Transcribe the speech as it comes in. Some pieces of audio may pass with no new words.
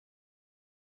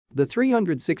The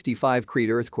 365 Crete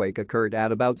earthquake occurred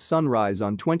at about sunrise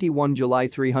on 21 July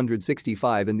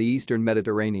 365 in the eastern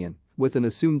Mediterranean, with an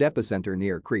assumed epicenter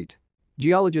near Crete.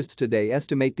 Geologists today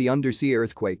estimate the undersea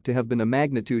earthquake to have been a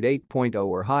magnitude 8.0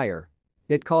 or higher.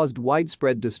 It caused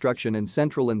widespread destruction in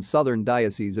central and southern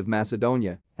Diocese of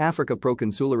Macedonia, Africa,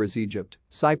 Proconsularis, Egypt,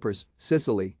 Cyprus,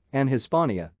 Sicily, and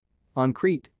Hispania. On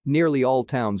Crete, nearly all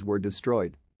towns were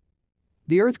destroyed.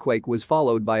 The earthquake was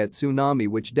followed by a tsunami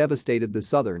which devastated the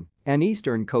southern and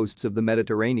eastern coasts of the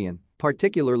Mediterranean,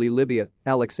 particularly Libya,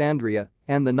 Alexandria,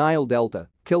 and the Nile Delta,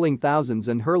 killing thousands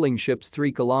and hurling ships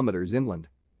 3 kilometers inland.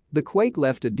 The quake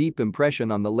left a deep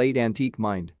impression on the late antique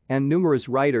mind, and numerous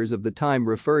writers of the time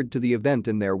referred to the event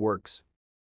in their works.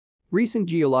 Recent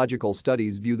geological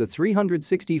studies view the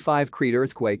 365 Crete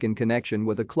earthquake in connection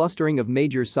with a clustering of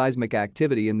major seismic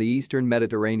activity in the eastern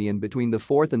Mediterranean between the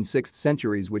 4th and 6th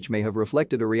centuries, which may have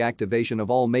reflected a reactivation of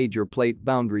all major plate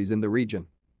boundaries in the region.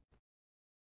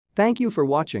 Thank you for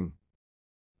watching.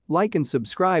 Like and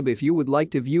subscribe if you would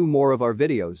like to view more of our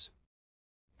videos.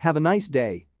 Have a nice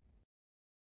day.